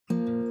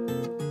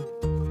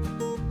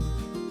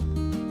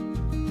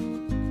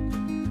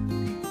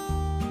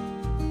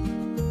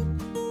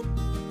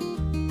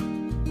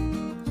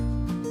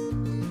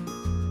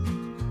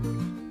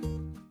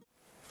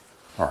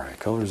Alright,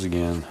 colors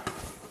again,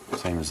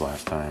 same as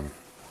last time.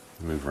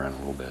 Move around a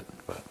little bit,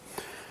 but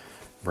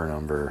burnt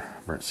umber,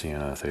 burnt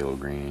sienna, phthalo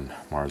green,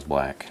 Mars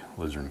black,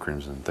 alizarin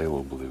crimson,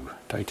 phthalo blue,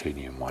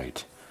 titanium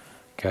white,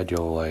 cad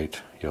yellow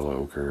light, yellow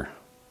ochre,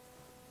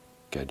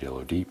 cad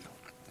yellow deep,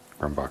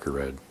 Grumbacher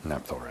red,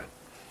 naphthol red.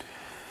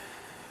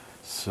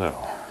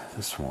 So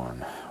this one,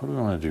 what do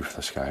we want to do for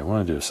the sky? I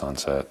want to do a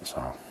sunset, so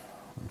I'll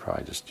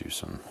probably just do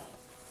some.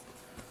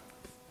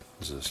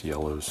 Is this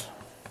yellows?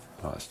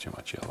 Oh, that's too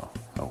much yellow.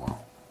 Oh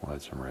well, we'll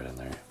add some red in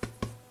there. A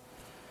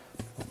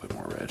little bit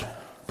more red.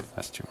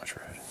 That's too much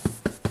red.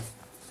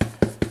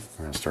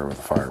 We're going to start with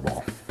a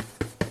fireball.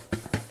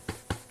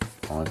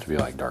 I want it to be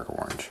like dark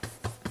orange.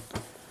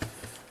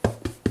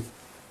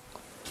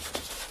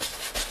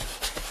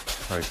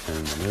 Right there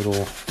in the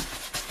middle.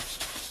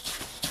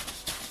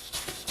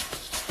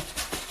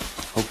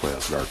 Hopefully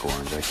that's dark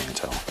orange, I can't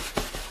tell.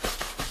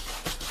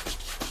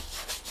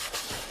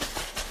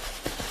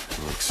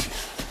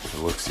 It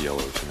looks yellow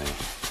to me.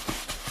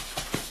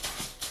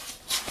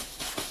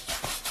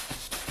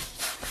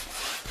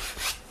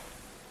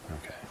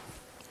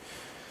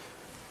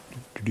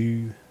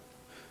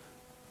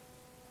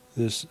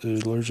 This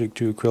is allergic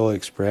to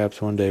acrylics.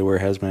 Perhaps one day wear a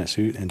hazmat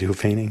suit and do a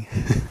painting.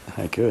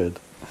 I could.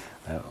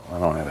 I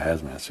don't have a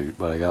hazmat suit,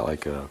 but I got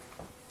like a,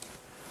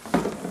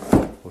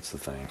 what's the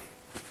thing?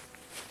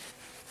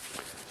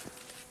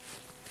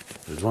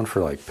 There's one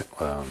for like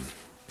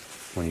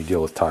when you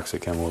deal with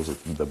toxic chemicals,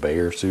 the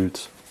Bayer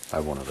suits. I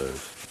have one of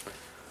those.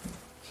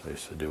 So I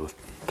used to deal with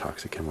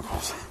toxic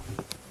chemicals.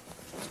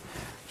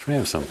 Which may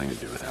have something to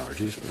do with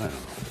allergies, but I don't know.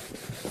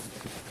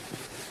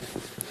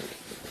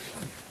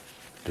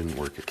 Didn't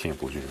work at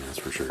Camp Lejeune, that's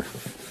for sure.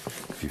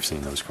 If you've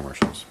seen those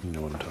commercials, you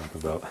know what I'm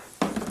talking about.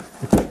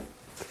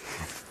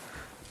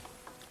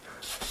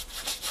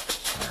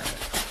 Alright.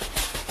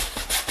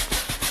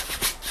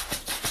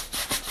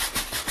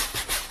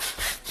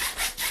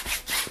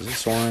 Is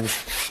this orange?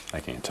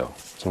 I can't tell.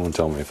 Someone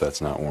tell me if that's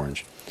not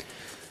orange.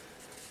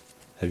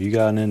 Have you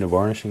gotten into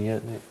varnishing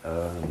yet, Nick?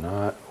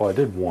 Not. Well, I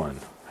did one.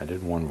 I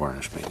did one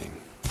varnish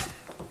painting.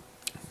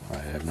 I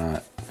have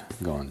not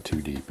gone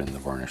too deep in the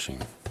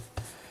varnishing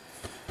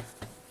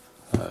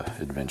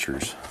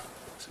adventures,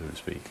 so to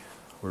speak.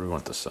 Where do we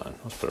want the sun?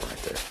 Let's put it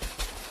right there.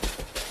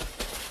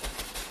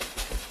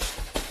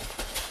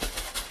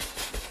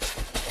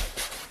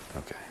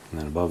 Okay, and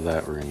then above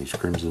that we're going to use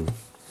crimson.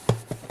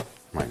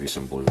 Might be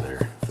some blue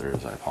there. If there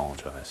is, I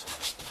apologize.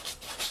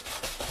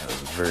 That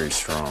was very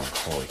strong.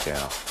 Holy cow.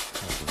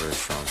 That was a very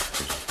strong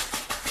crimson.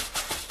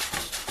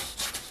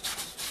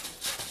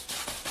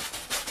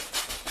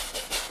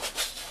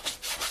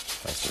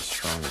 That's the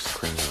strongest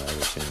crimson I've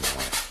ever seen in my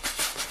life.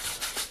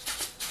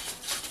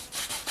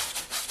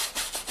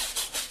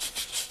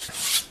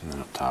 And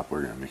then up top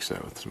we're going to mix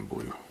that with some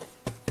blue.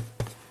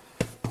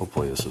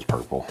 Hopefully this is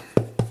purple.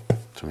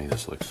 To me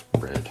this looks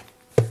red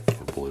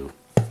or blue.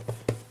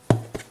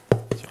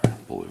 Sorry,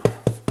 blue. There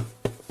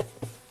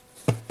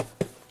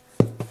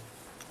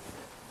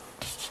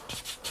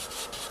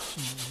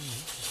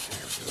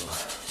we go.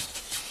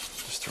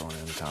 Just throwing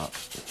it in the top.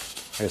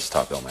 I guess the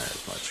top don't matter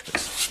as much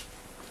because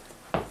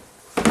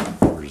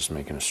we're just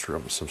making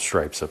some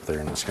stripes up there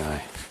in the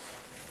sky.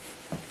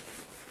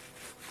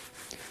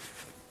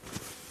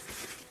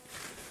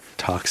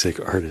 Toxic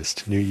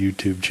artist, new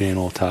YouTube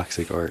channel,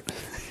 Toxic Art.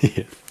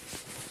 Yeah.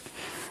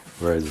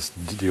 Where I just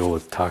deal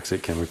with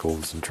toxic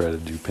chemicals and try to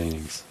do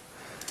paintings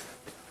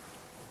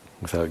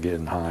without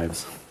getting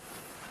hives.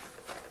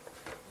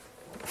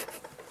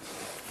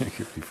 It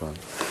could be fun.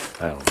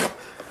 I don't know.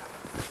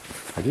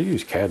 I did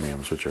use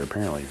cadmiums, which are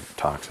apparently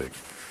toxic,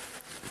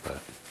 but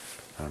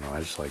I don't know. I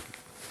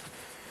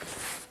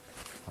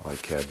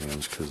like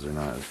cadmiums because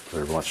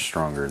they're much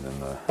stronger than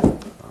the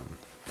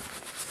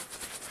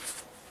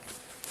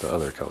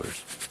other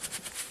colors.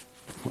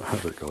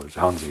 Other colors.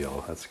 Hansa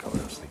yellow, that's the color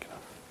I was thinking of.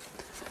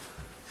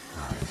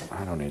 Alright,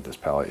 I don't need this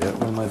palette yet.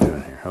 What am I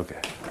doing here? Okay.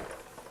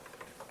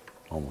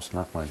 Almost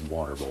knocked my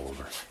water bowl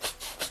over.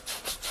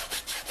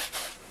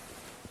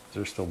 Is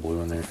there still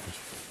blue in there?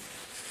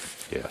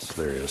 Yes,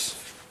 there is.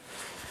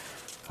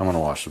 I'm going to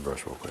wash the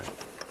brush real quick.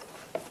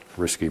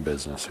 Risky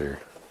business here.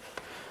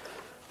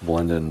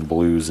 Blending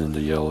blues into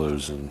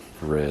yellows and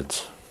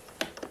reds.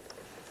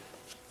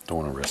 Don't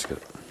want to risk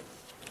it.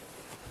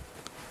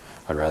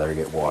 I'd rather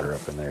get water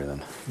up in there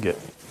than get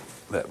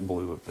that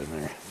blue up in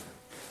there.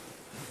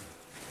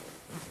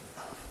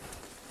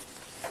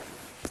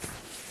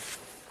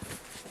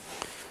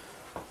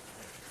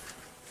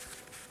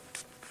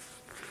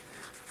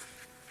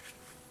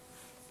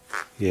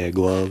 Yeah,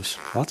 gloves.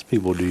 Lots of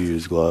people do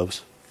use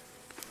gloves.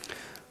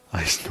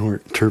 I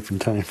snort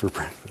turpentine for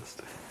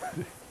breakfast.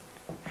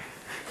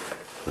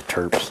 The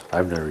terps.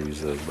 I've never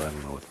used those, but I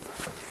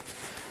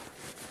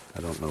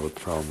don't know what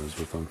the problem is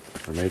with them.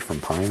 They're made from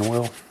pine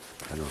oil.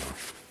 I don't know.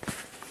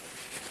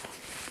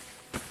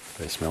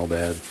 They smell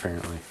bad,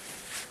 apparently.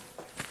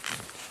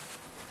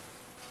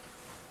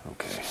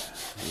 Okay,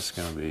 this is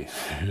gonna be.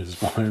 There's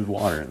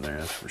water in there,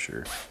 that's for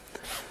sure.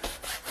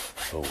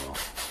 Oh well.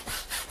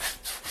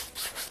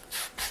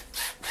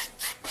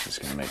 Just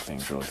going to make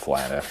things really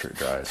flat after it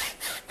dries.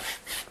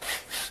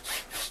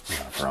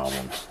 Not a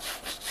problem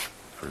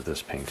for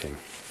this painting.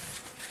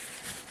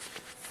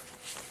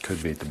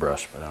 Could beat the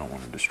brush, but I don't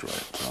want to destroy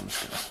it, so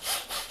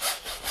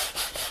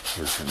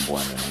we're just going to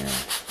blend in here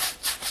and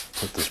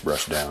put this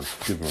brush down,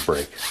 give them a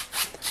break.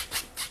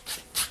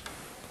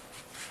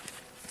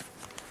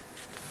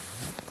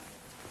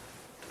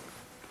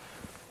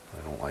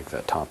 I don't like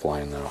that top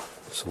line though,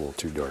 it's a little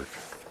too dark.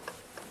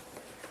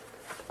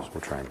 So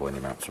we'll try and blend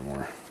them out some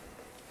more.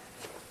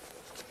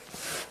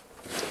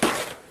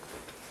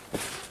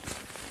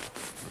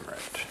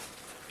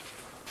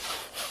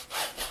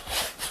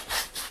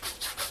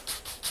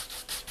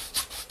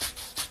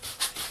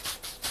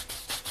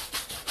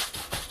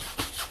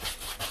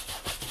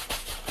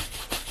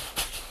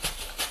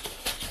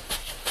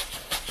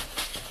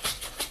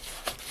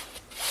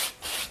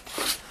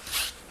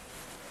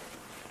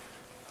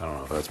 I don't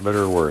know if that's better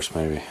or worse,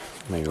 maybe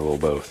a little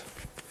both.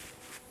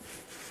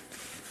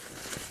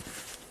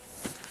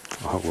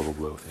 A little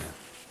both,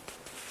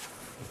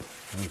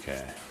 yeah.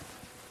 Okay.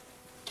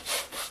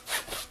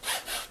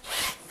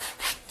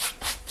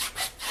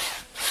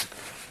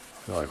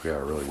 I feel like we got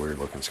a really weird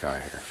looking sky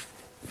here.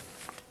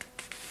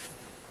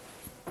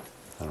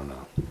 I don't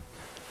know.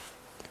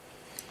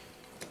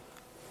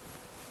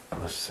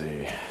 Let's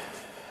see.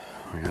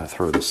 We gotta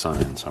throw the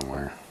sun in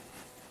somewhere.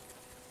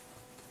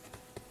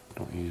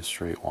 Don't use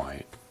straight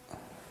white.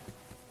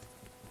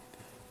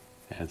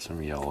 Add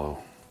some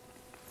yellow.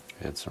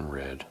 Add some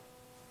red.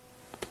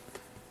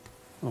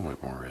 A little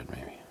bit more red,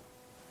 maybe.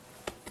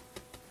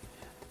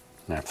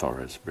 Naphthol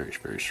red's very,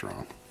 very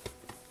strong.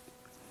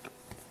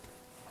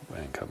 I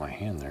didn't cut my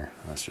hand there.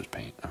 That's just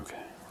paint. Okay,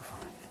 we're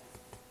fine.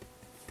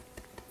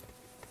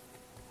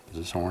 Is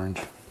this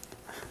orange?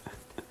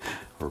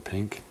 Or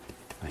pink?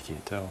 I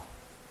can't tell.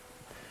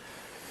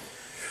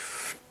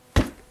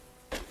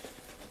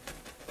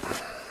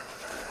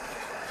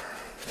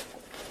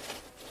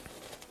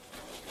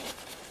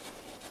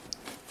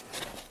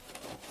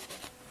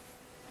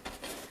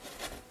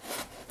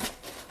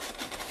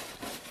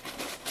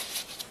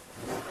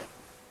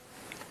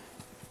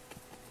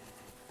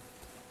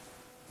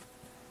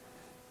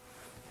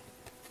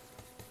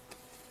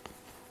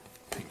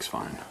 Pink's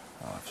fine.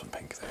 I'll have some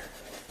pink there.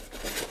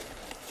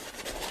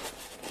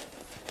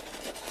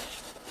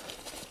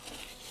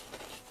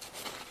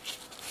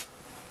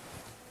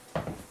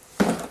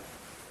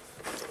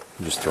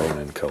 I'm just throwing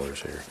in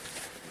colors here.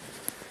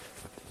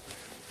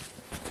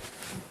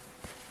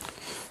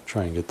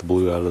 Try and get the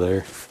blue out of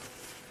there.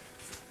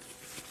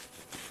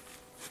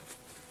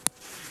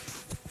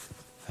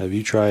 Have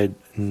you tried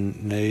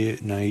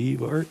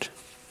naive art?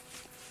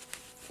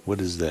 What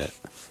is that?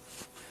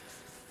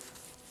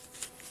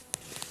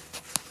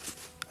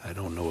 I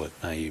don't know what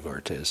naive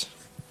art is.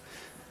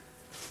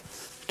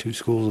 Two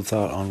schools of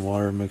thought on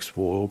water mixed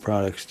with oil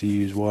products. Do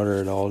you use water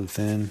at all to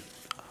thin?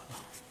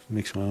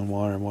 Mix my own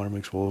water and water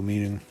mixed with oil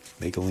medium.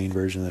 Make a lean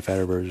version and a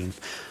fatter version.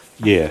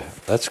 Yeah,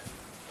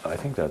 I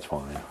think that's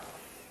fine.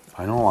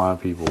 I know a lot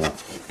of people,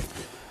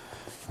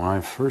 when I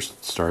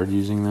first started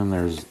using them,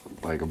 there's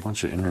like a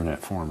bunch of internet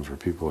forums where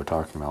people are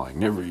talking about like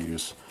never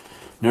use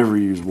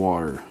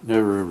water,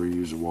 never ever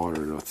use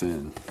water to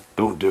thin,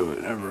 don't do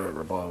it, never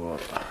ever, blah blah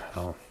blah.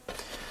 Oh,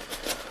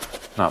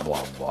 not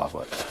blah blah,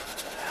 but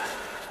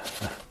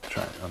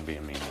I'm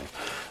being mean.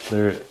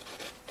 They're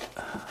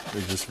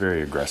just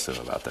very aggressive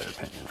about that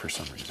opinion for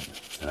some reason,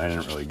 and I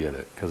didn't really get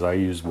it because I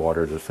used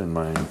water to thin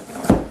mine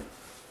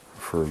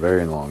for a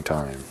very long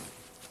time,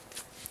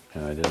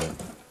 and I didn't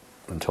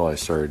until I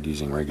started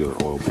using regular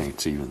oil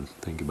paints even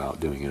think about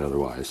doing it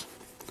otherwise.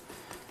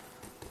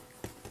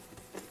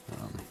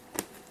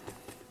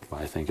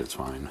 But I think it's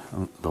fine.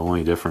 The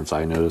only difference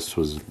I noticed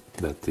was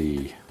that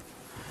it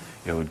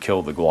would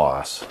kill the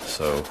gloss,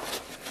 so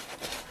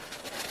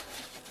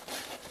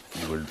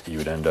you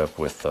would end up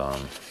with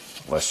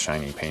less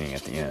shiny painting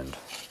at the end,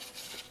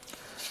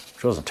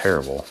 which wasn't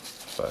terrible,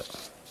 but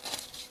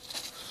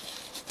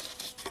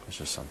it's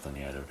just something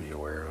you had to be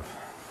aware of.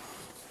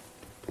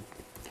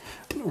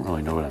 I don't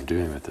really know what I'm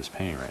doing with this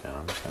painting right now.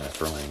 I'm just kind of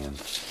throwing in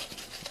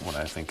what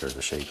I think are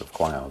the shape of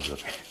clouds up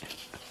here.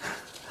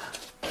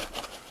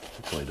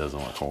 Hopefully it doesn't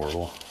look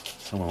horrible.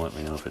 Someone let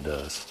me know if it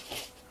does.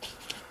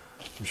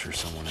 I'm sure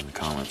someone in the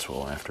comments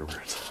will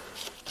afterwards.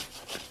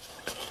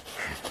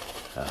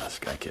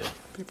 Sky Kid.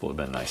 People have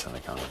been nice in the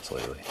comments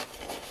lately.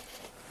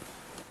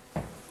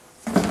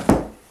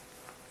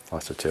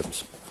 Lots of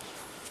tips.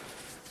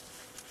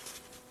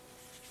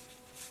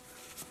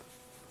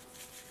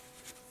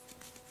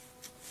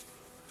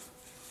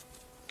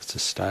 It's a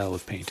style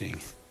of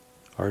painting.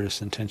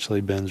 Artist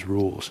intentionally bends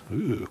rules.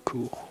 Ooh,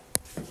 cool.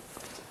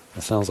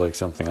 That sounds like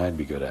something I'd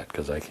be good at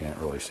because I can't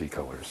really see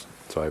colors.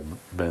 So I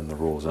bend the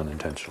rules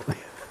unintentionally.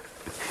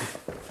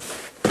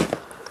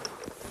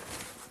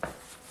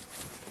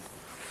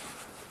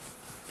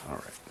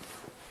 Alright.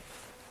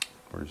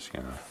 We're just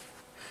gonna...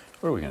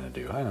 What are we gonna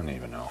do? I don't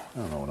even know. I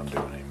don't know what I'm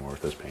doing anymore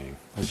with this painting.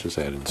 Let's just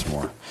add in some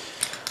more.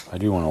 I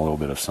do want a little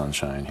bit of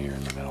sunshine here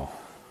in the middle.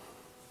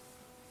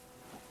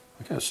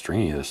 Look how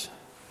stringy this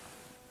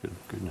Good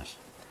goodness.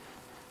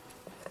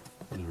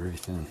 It was very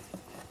thin.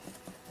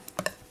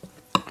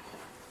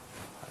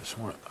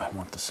 I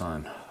want the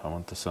sun. I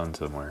want the sun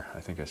somewhere. I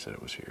think I said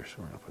it was here, so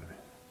we're gonna put it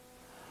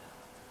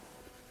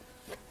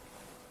in.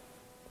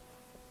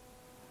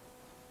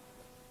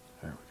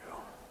 There we go.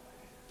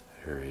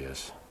 There he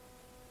is.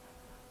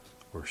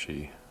 Or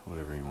she,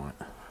 whatever you want.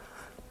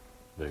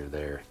 They're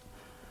there.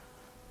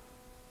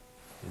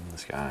 In the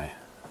sky.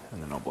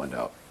 And then I'll blend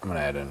out. I'm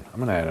gonna add in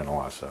a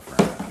lot of stuff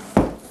around.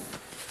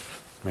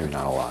 Maybe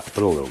not a lot,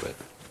 but a little bit.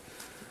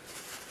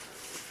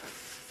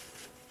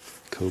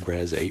 Cobra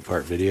has an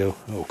 8-part video.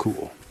 Oh,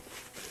 cool.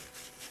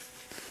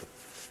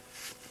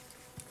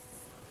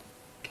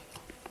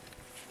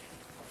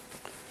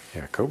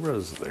 Yeah,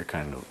 Cobras, they're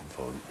kind of,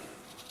 in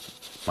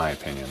my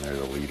opinion, they're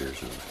the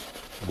leaders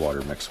of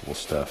water mixable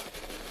stuff.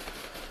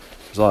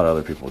 There's a lot of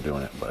other people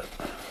doing it, but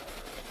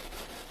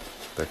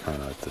they're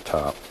kind of at the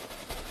top.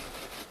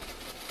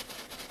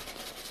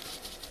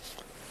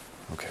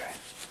 Okay.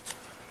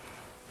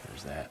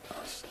 There's that.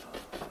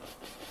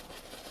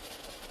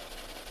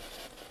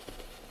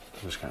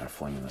 Just kind of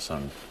flinging the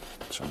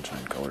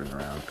sunshine colors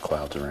around,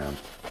 clouds around,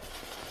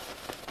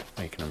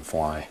 making them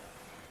fly.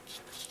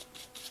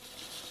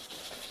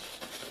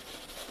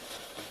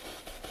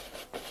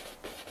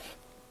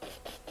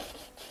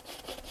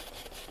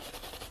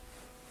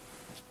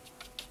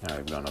 Now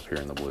I've gone up here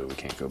in the blue, we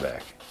can't go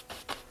back.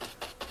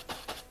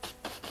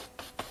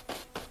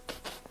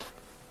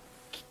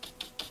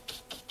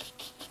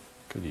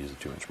 Could use a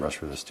 2-inch brush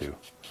for this too.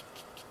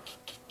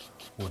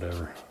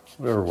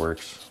 Whatever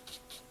works.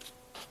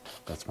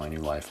 That's my new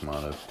life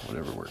motto,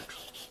 whatever works.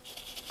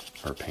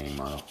 Or painting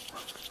motto.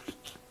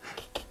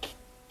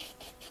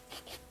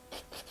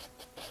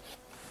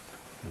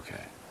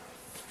 Okay.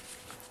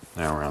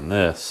 Now around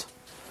this,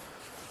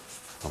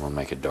 I'm gonna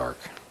make it dark.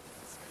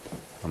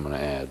 I'm gonna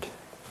add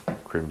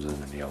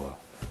crimson and yellow.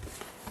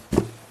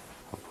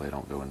 Hopefully I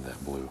don't go into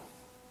that blue.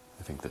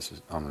 I think this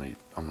is, I'm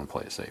gonna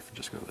play it safe and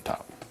just go to the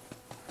top.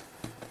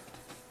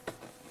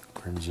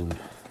 Crimson, a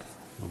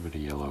little bit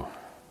of yellow.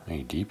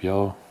 Any deep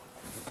yellow?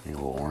 Maybe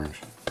a little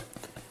orange.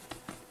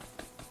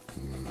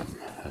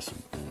 That's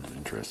an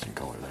interesting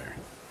color there.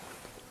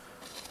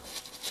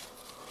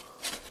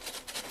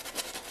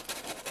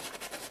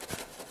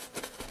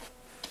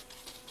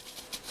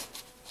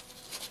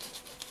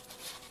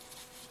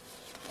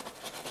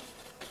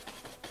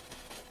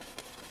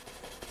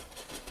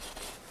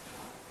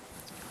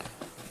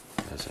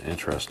 That's an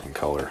interesting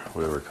color,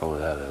 whatever color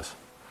that is.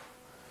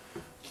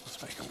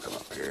 Let's make them come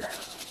up here.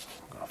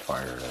 I'm going to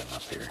fire that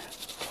up here.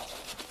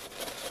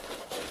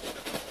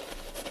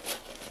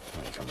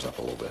 And it comes up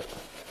a little bit.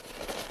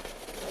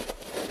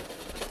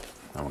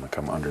 I want to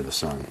come under the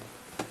sun.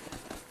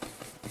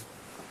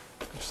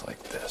 Just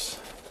like this.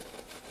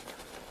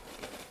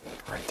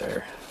 Right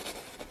there.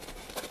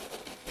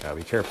 Gotta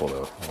be careful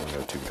though. I don't want to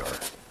go too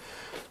dark.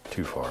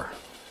 Too far.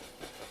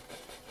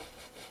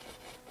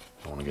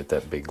 I want to get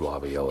that big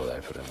glob of yellow that I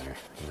put in there.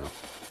 You know?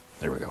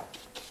 There we go.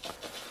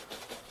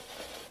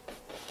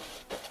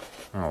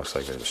 Oh, looks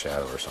like there's a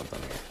shadow or something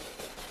here.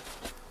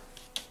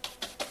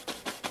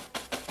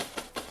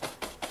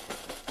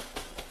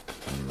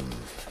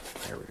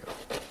 There we go.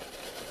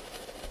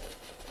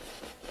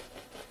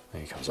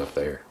 And he comes up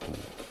there. Ooh.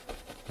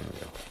 There we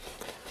go.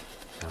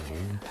 Down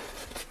here.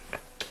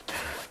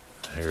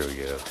 There we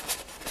go.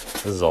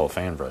 This is all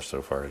fan brush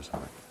so far.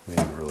 We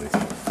haven't really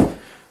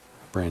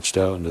branched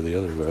out into the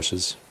other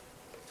brushes.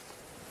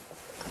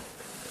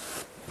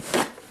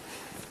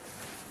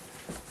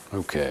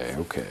 Okay.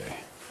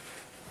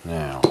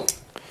 Now,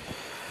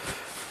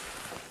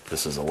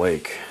 this is a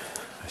lake.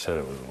 I said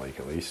it was a lake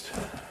at least.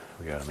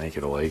 We gotta make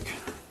it a lake.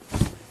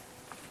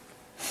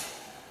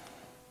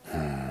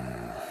 There's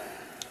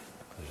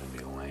gonna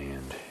be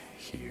land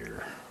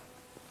here.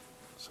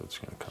 So it's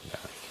gonna come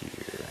down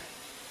here.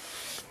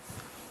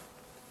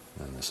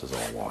 And this is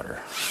all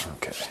water.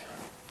 Okay.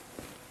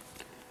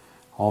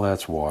 All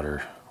that's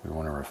water. We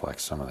want to reflect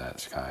some of that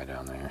sky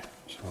down there.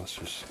 So let's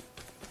just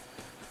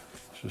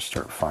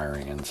start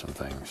firing in some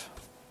things.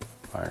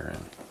 Fire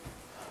in.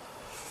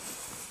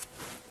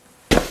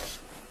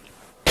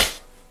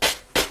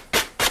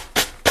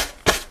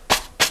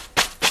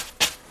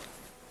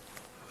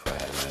 If I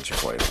had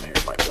magic white on here,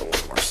 it might be a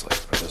little more slick,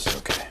 but this is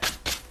okay.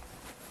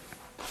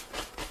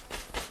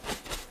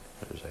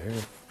 There's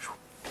air.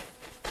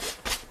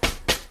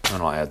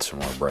 And I'll add some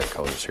more bright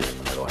colors here in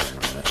the middle here in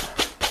a minute.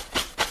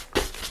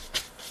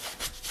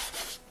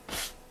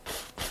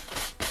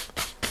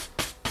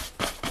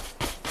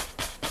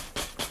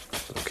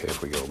 Okay,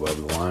 if we go above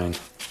the line.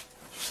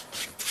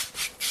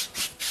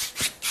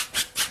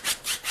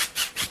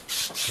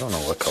 I don't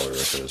know what color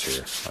this is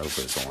here. I hope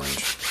it's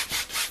orange.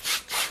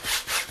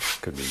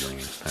 Could be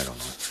green. I don't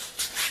know.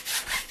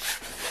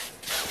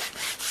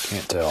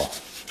 Can't tell.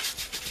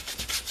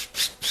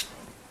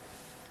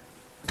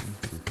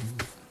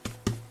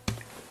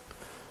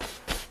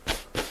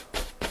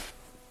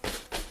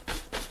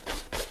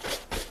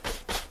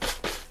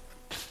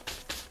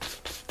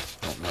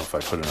 I don't know if I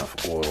put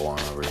enough oil on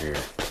over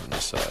here on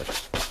this side.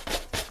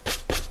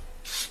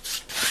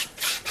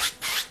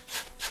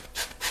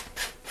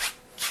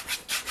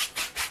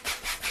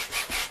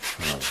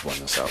 just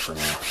blend this out for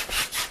now.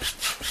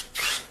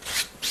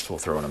 So we'll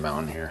throw in a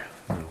mountain here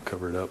and we'll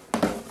cover it up.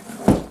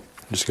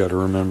 Just got to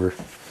remember,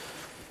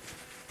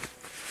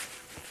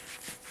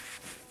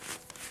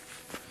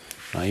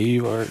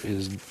 naive art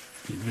is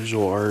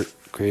visual art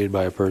created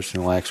by a person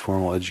who lacks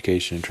formal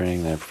education and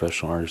training that a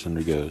professional artist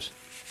undergoes.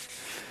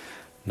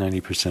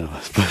 90% of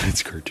us, but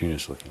it's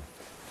cartoonish looking.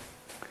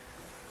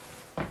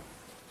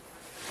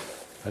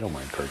 I don't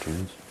mind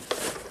cartoons.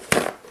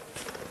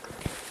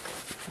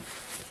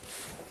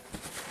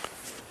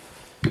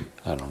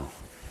 I don't know.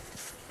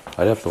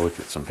 I'd have to look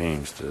at some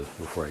paintings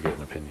before I get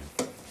an opinion.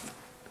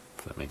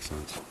 If that makes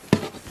sense.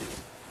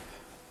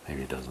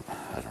 Maybe it doesn't.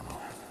 I don't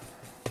know.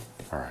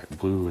 Alright,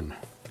 blue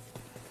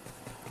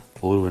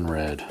and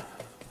red.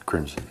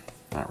 Crimson.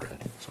 Not red,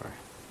 sorry.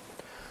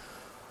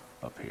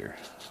 Up here.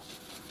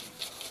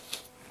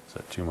 Is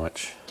that too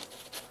much?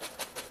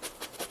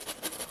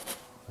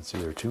 It's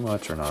either too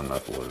much or not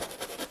enough blue.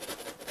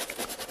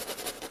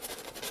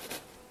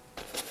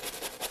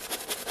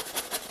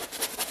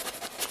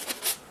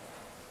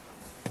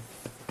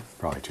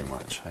 Probably too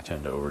much. I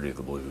tend to overdo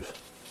the blues.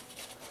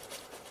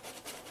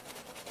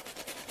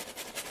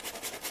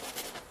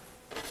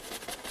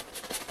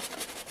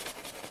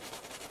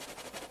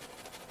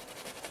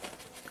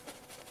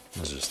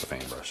 This is just a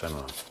paintbrush. I don't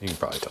know. You can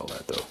probably tell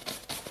that though.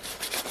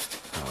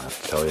 I don't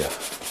have to tell you.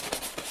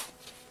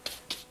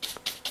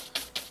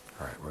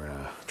 Alright, we're going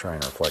to try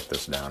and reflect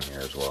this down here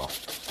as well.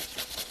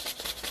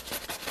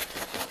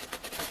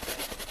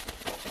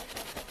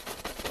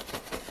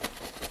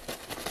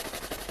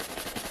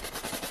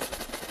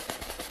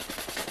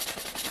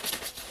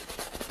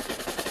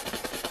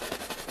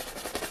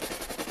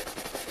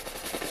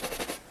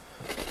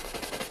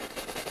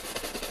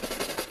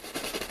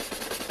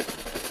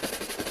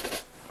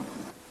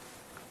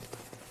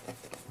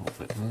 A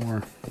little bit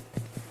more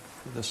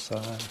for this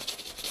side.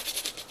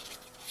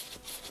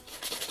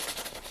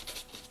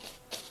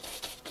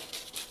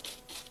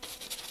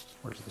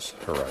 Where's this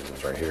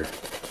horizon's right here?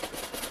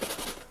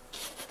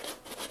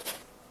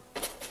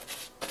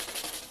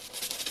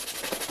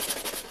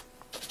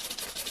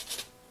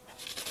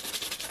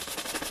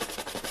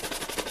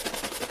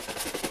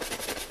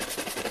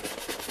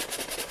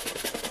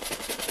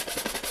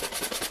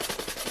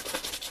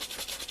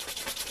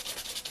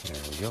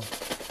 There we go.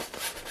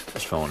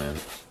 Just filling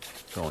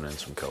in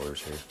some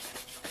colors here.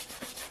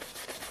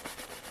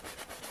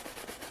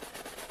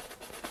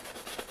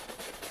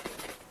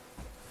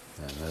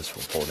 And this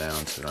will pull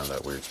down so you don't have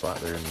that weird spot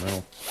there in the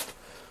middle.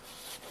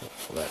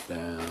 Pull that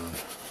down.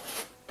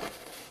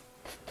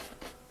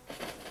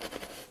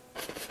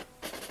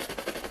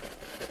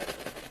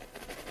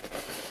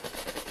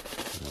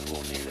 And then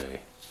we'll need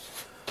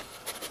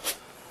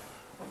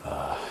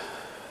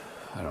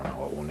I don't know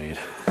what we'll need.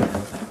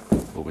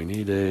 Will we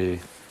need a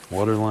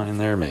water line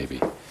there?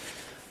 Maybe.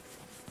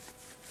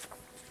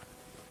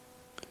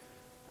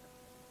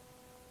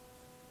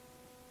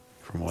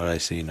 From what I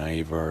see,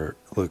 naive art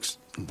looks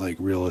like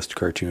realist,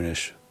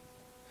 cartoonish.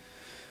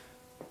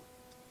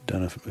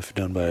 If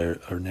done by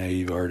a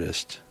naive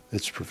artist,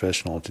 it's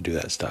professional to do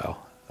that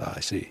style. I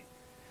see.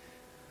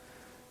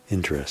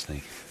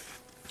 Interesting.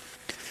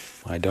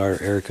 My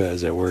daughter Erica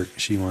is at work.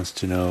 She wants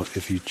to know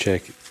if you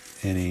check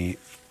any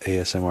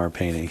ASMR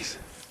paintings.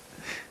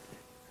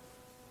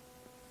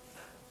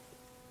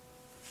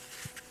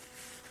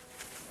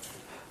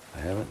 I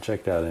haven't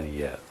checked out any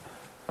yet,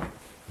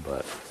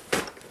 but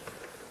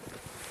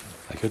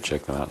I could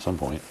check them out at some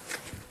point.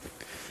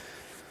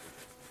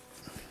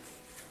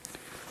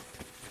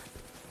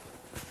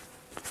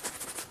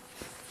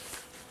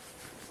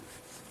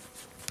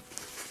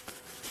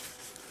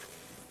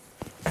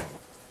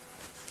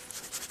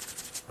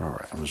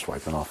 Alright, I'm just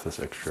wiping off this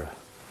extra.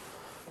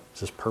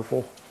 Is this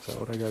purple? Is that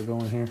what I got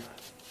going here?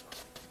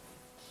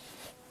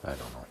 I don't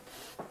know.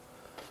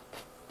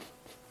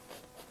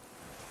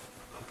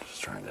 I'm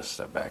just trying to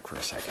step back for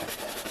a second.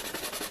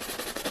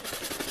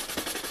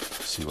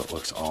 See what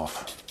looks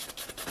off.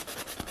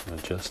 And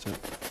adjust it.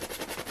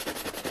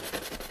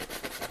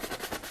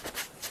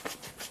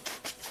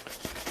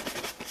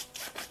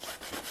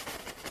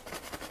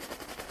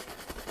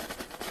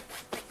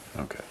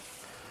 Okay.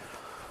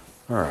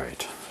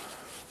 Alright.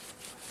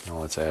 Now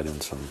let's add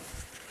in some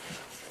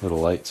little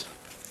lights.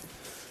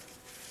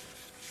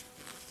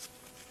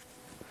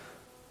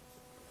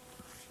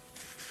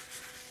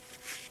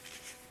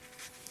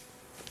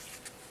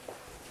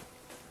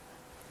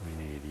 We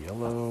need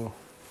yellow.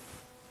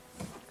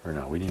 Or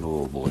no, we need a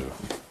little blue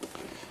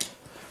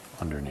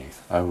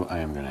underneath. I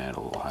am going to add a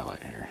little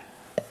highlight here.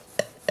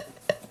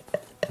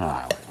 Not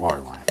highlight,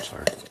 waterline,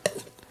 sorry.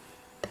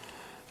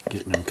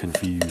 Getting them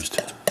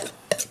confused.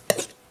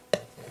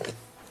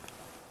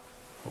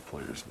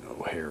 Hopefully there's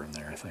no hair in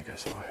there. I think I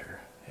saw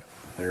hair. Yep,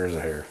 there's a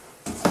hair.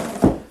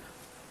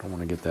 Don't want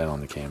to get that on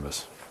the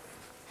canvas.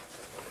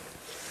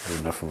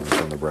 There's enough of them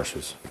from the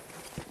brushes.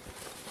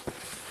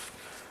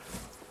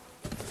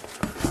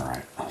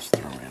 Alright, let's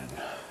throw in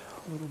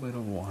a little bit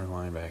of water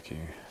line back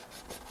here.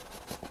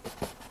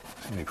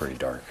 It's going to be pretty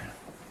dark.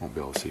 Won't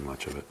be able to see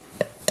much of it.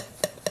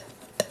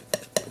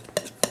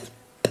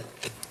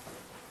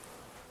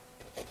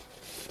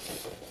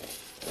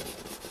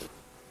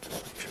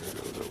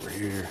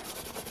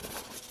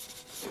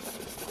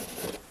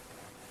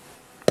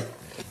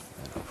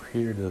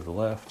 here to the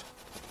left.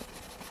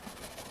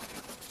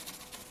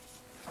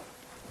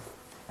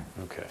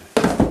 Okay.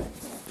 So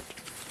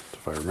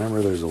if I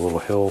remember, there's a little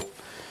hill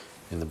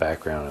in the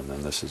background, and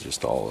then this is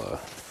just all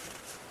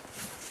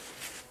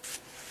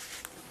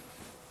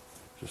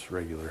just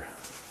regular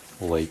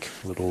lake,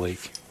 little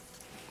lake.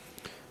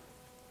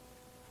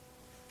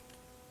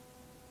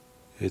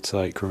 It's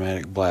like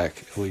chromatic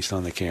black, at least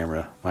on the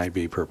camera. Might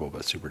be purple,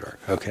 but super dark.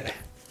 Okay.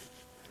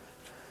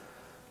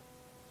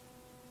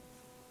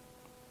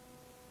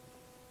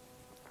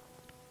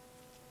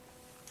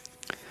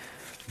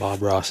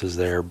 Bob Ross is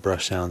there.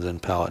 Brush sounds and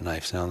palette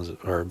knife sounds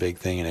are a big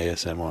thing in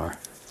ASMR.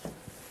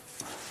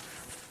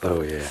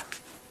 Oh yeah.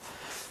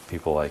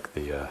 People like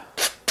the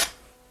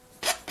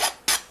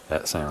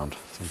that sound.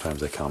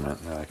 Sometimes they comment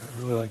and they're like, I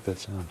really like that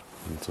sound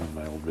in some of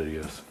my old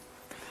videos.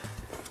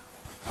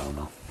 I don't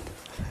know.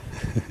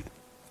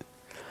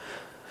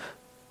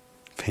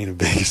 Paint a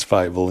big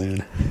spy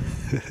balloon.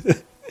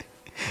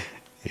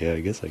 Yeah,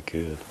 I guess I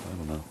could. I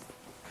don't know.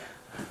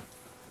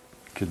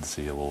 Could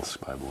see a little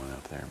spy balloon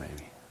up there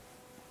maybe.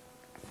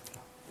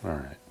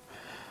 Alright.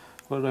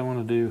 What did I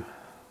want to do?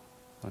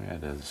 I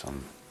added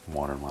some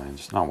water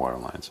lines. Not water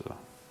lines,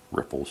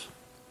 ripples.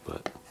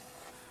 But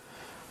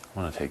I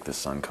want to take this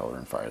sun color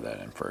and fire that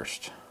in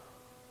first.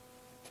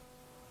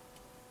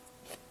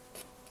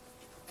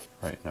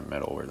 Right in the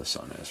middle where the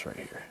sun is, right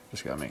here.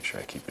 Just gotta make sure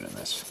I keep it in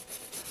this.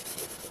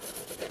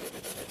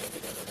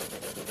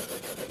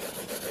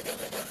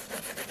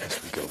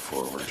 As we go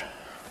forward.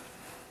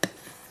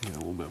 Get a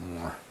little bit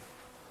more.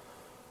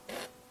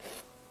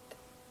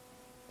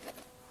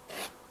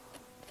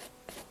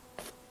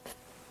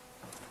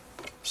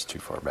 It's too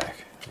far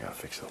back. I gotta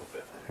fix it a little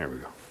bit. Here we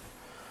go.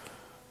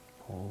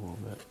 Pull a little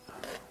bit.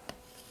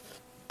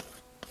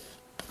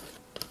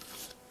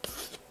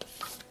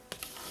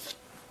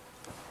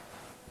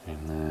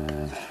 And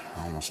then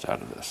almost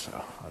out of this,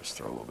 so I'll just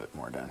throw a little bit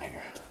more down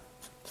here.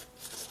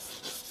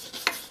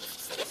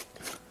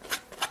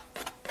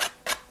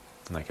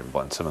 And I can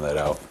blend some of that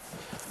out.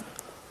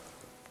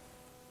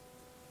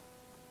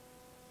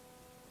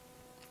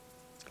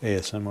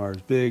 ASMR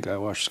is big. I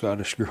watch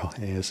Scottish Girl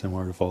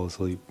ASMR to fall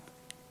asleep.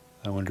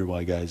 I wonder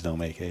why guys don't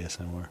make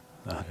ASMR.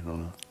 I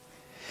don't know.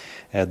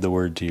 Add the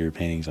word to your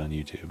paintings on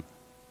YouTube.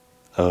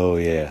 Oh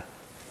yeah.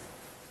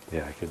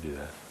 Yeah, I could do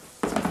that.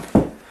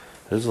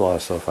 There's a lot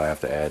of stuff I have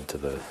to add to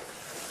the...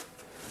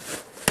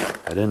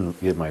 I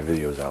didn't get my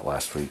videos out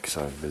last week because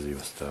I was busy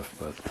with stuff,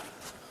 but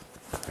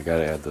I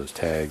gotta add those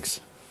tags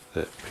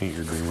that Paint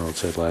Your Dream World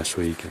said last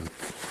week, and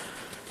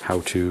how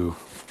to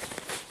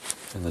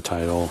in the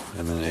title,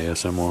 and then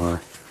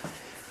ASMR.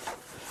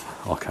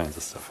 All kinds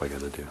of stuff I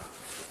gotta do.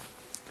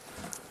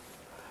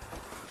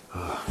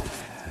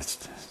 It's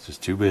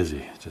just too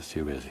busy,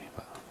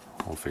 but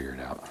we'll figure it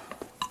out.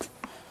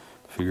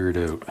 Figure it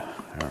out.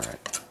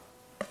 Alright.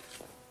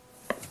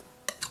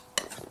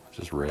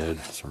 Just red,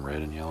 some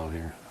red and yellow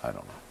here. I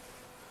don't know.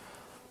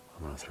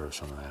 I'm going to throw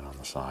some of that on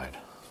the side.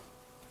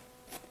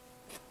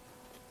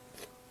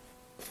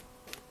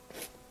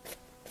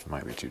 It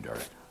might be too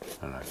dark.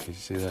 I don't know. Can you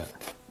see that?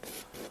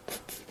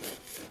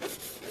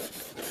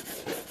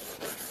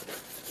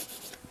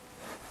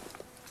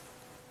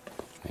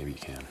 Maybe you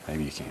can.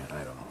 Maybe you can't.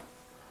 I don't know.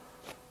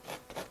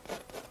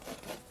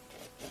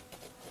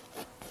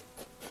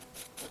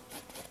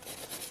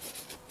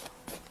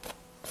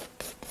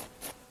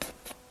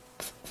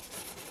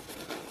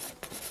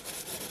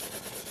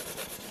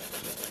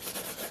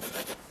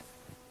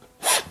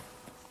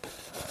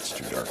 That's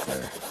too dark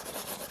there.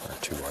 Or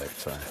too light,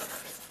 sorry.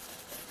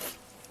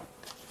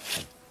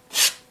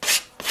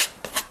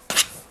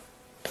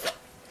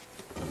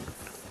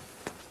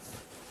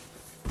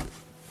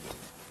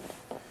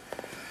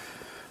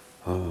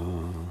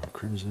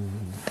 Crimson.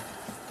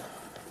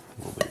 A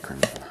little bit of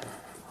crimson.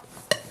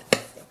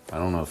 I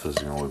don't know if this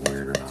is going to look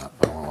weird or not,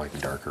 but I want like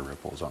darker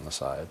ripples on the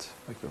sides,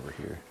 like over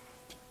here.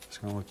 It's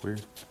going to look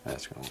weird?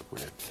 That's going to look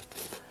weird.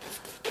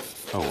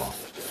 Oh well,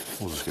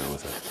 we'll just go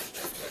with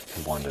it.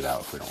 And blend it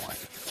out if we don't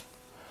like it.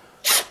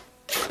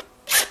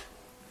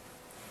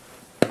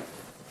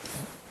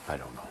 I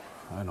don't know.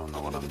 I don't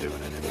know what I'm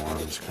doing anymore.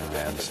 I'm just going to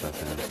add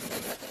stuff in.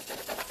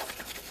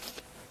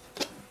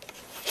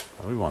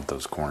 We want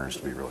those corners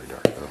to be really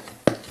dark though.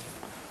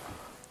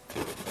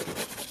 Yeah,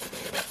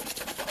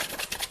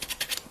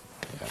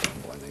 I'm gonna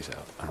blend these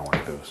out. I don't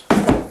like those.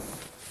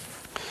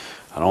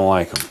 I don't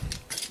like them.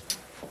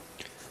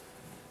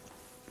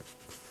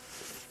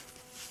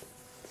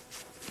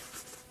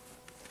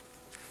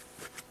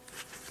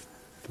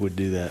 Would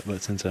do that,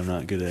 but since I'm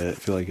not good at it, I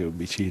feel like it would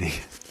be cheating.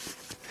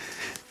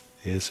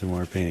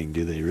 ASMR painting.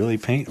 Do they really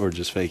paint or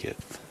just fake it?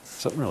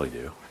 Some really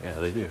do. Yeah,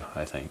 they do,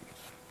 I think.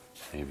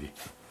 Maybe.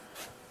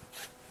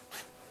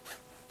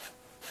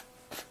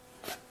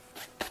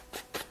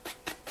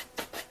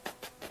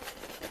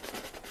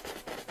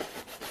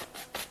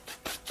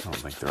 I don't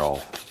think they're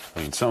all,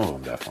 I mean, some of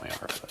them definitely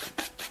are,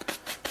 but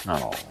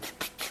not all of them.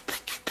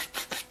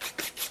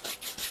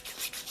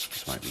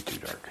 This might be too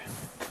dark.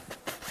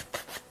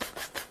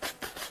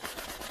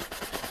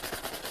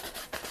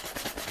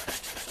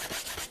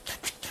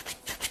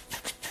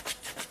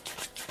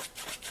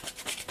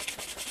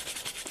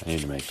 I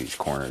need to make these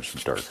corners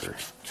darker,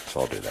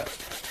 so I'll do that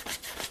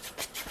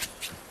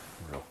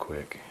real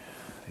quick.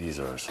 These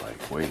are just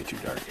like way too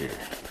dark here.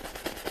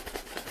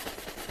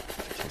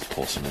 So let's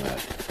pull some of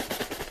that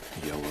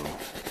yellow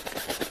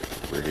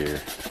over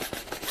here.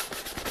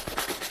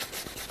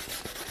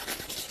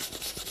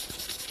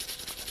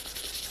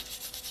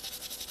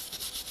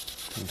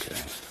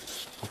 Okay.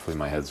 Hopefully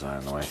my head's not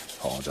in the way.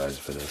 Apologize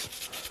if it is.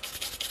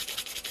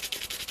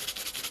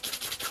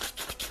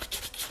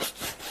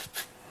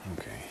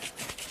 Okay.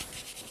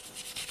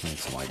 Need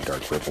some like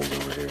dark ripples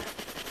over here.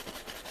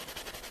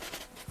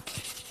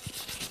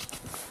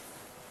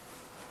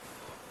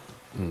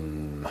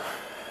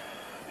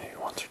 Maybe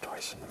once or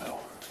twice in the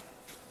middle.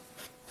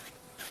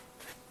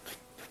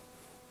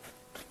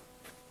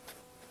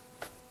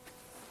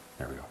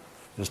 There we go.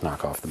 Just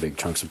knock off the big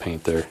chunks of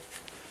paint there.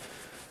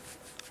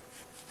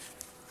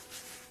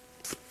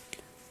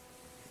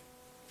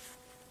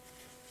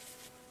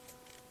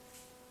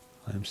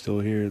 I'm still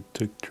here.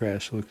 Took the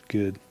trash, looked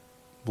good.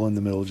 Blend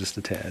the middle just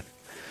a tad.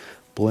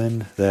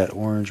 Blend that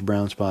orange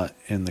brown spot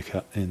in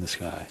the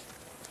sky.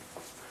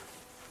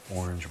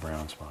 Orange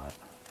brown spot.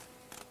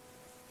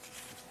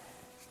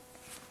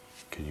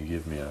 Can you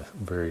give me a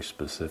very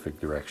specific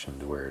direction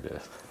to where it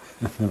is?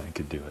 Then I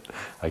could do it.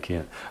 I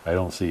can't. I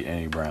don't see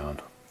any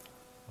brown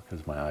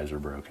because my eyes are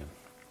broken.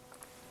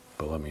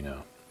 But let me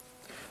know.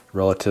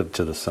 Relative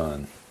to the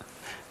sun,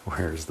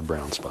 where is the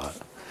brown spot?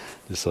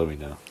 Just let me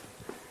know.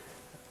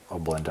 I'll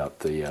blend out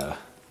the.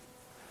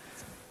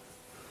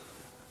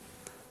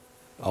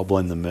 I'll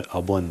blend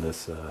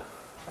this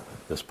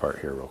this part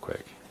here real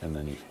quick, and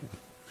then you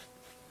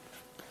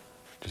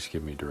just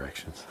give me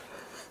directions.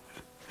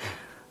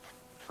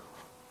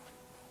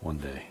 One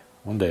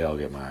day I'll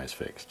get my eyes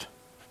fixed.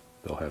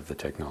 They'll have the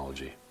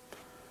technology.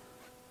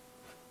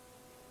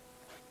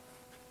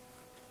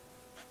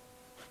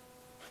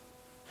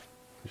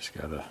 Just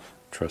gotta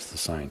trust the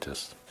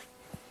scientists.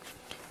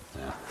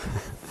 Yeah,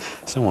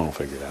 someone will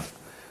figure it out.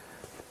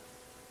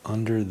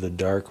 Under the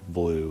dark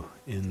blue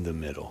in the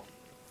middle.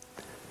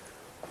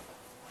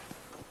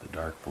 The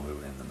dark blue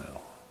in the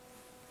middle.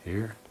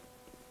 Here.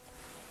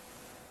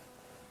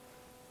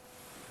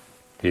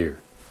 Here.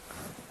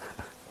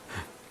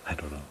 I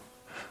don't know.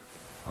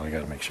 Well, I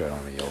gotta make sure I don't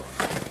have a yellow.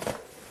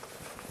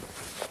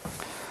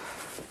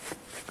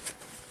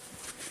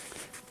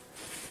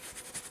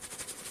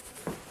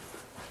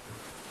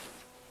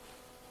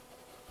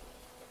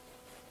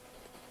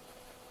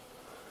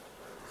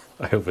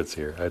 I hope it's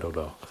here. I don't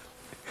know.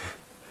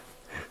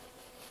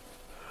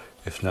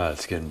 If not,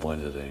 it's getting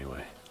blended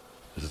anyway.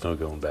 There's no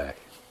going back.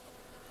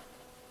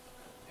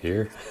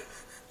 Here?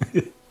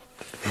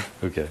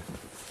 Okay.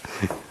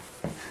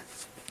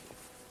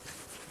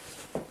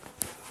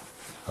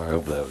 I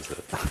hope that was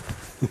it.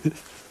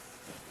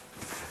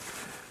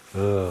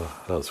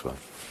 Oh, that was fun.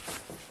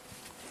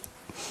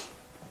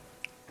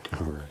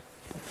 Alright.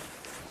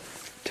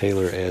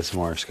 Taylor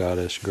ASMR,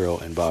 Scottish Girl,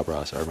 and Bob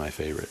Ross are my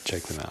favorite.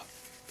 Check them out.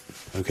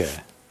 Okay.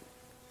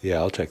 Yeah,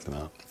 I'll check them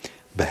out.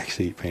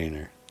 Backseat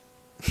Painter.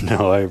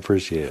 No, I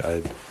appreciate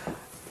it.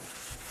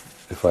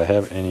 If I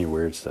have any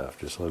weird stuff,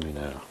 just let me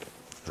know.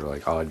 Or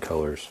like odd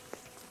colors.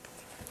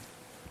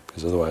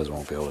 Because otherwise I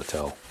won't be able to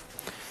tell.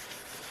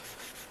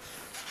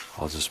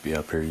 I'll just be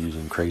up here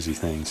using crazy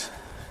things.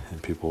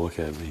 And people look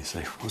at me and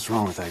say, what's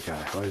wrong with that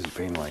guy? Why is he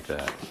painting like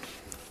that?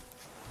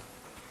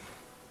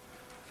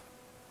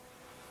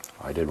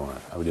 I did want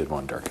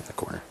to darken the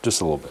corner.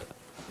 Just a little bit.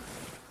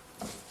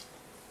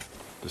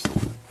 Just a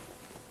little bit.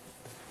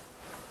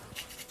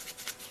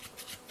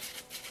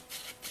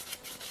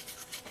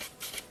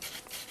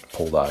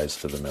 Pulled eyes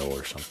to the middle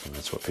or something.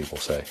 That's what people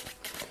say.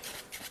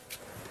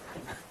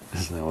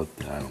 Isn't that what?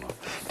 I don't know.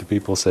 Do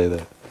people say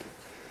that?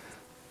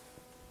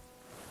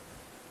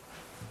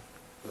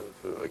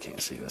 I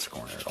can't see this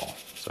corner at all.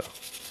 So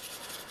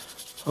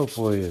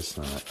hopefully it's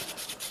not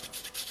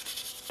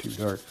too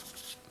dark.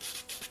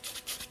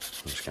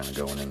 I'm just kind of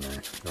going in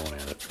there, going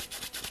at it.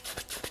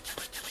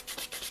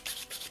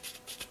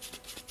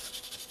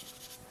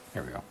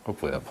 There we go.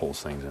 Hopefully that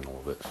pulls things in a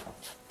little bit.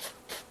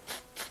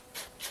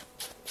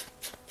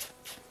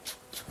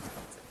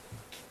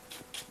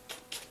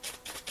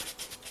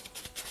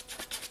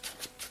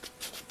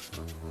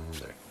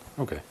 There.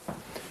 Okay.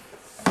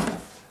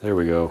 There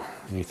we go.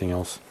 Anything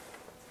else?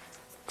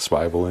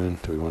 Spy balloon.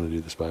 Do we want to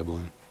do the spy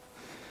balloon?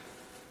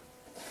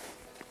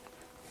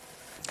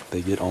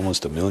 They get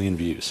almost 1 million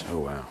views. Oh,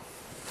 wow.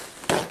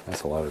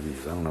 That's a lot of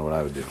views. I don't know what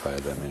I would do if I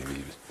had that many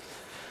views.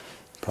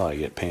 Probably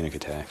get panic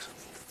attacks.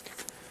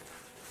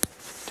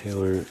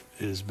 Taylor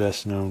is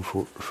best known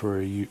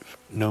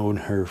known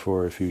her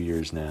for a few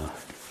years now.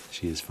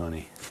 She is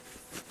funny.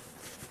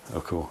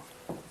 Oh, cool.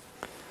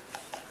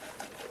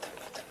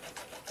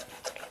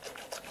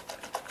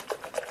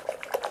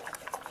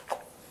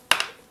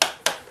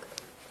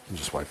 I'm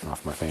just wiping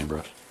off my fan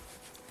brush.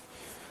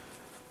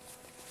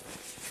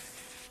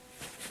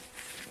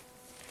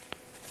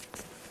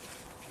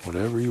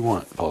 Whatever you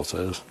want, Paul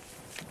says.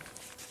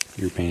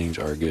 Your paintings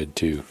are good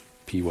too.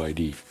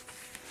 PYD.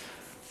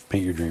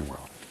 Paint your dream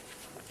world.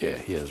 Yeah,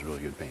 he has really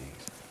good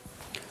paintings.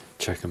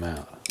 check them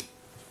out.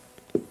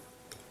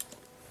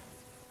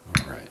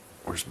 Alright,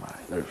 where's my,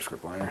 there's a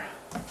script liner.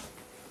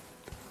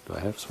 Do I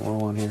have some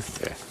oil on here?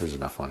 Yeah, there's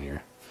enough on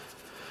here.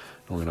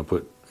 I'm going to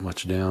put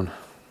much down.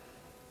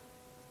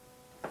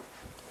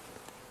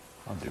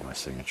 I'll do my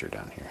signature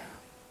down here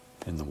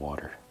in the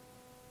water.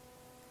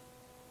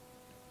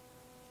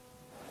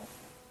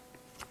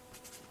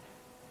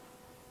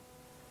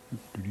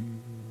 There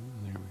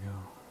we go.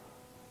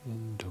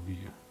 NW.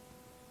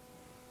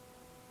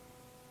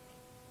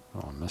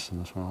 Oh, I'm missing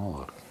this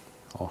one.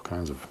 All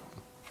kinds of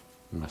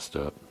messed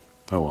up.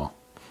 Oh well.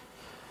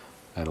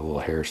 I had a little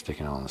hair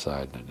sticking out on the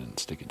side and I didn't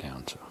stick it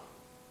down, so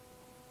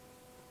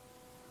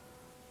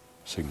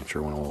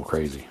signature went a little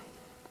crazy.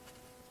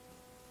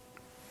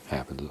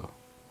 Happens though.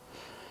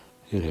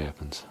 It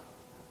happens.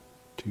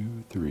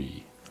 2,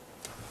 3.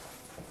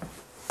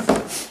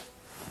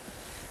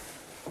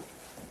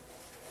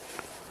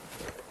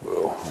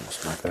 Whoa,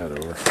 almost knocked that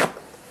over.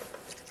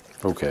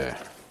 Okay.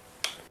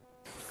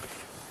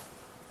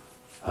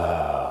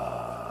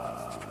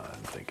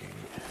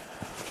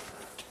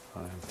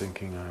 I'm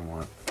thinking I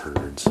want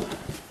birds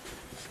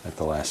at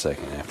the last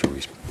second after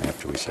we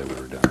said we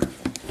were done.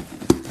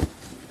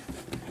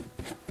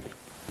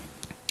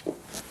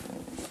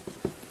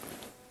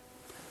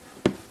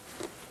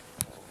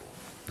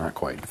 Not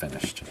quite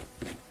finished.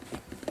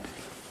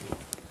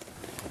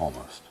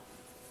 Almost.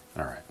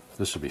 Alright,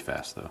 this will be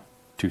fast though.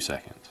 2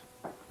 seconds,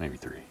 maybe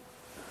 3.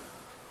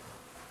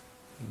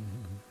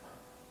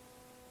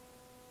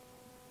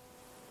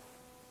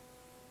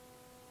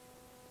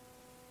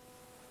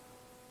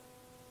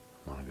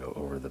 I'm going to go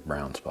over the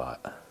brown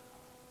spot.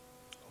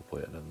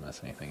 Hopefully it doesn't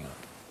mess anything up.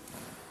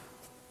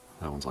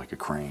 That one's like a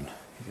crane.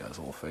 He's got his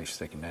little face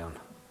sticking down.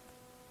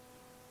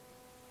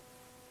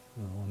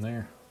 Another one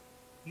there.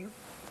 Yep.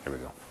 There we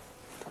go.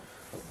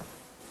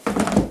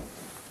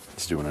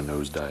 He's doing a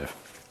nosedive.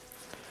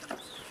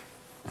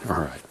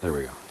 Alright, there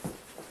we go.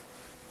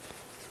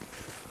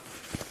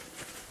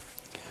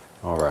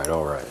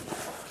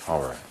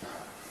 Alright.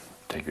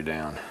 Take her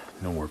down.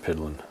 No more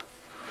piddling.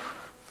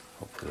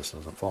 Hopefully this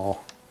doesn't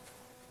fall.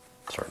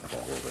 It's starting to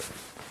fall a little bit.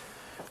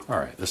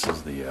 Alright, this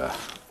is the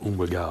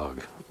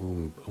Umbagog.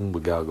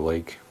 Umbagog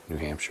Lake, New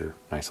Hampshire.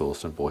 Nice little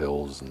simple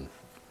hills and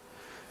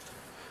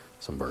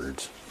some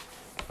birds.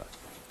 But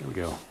here we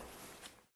go.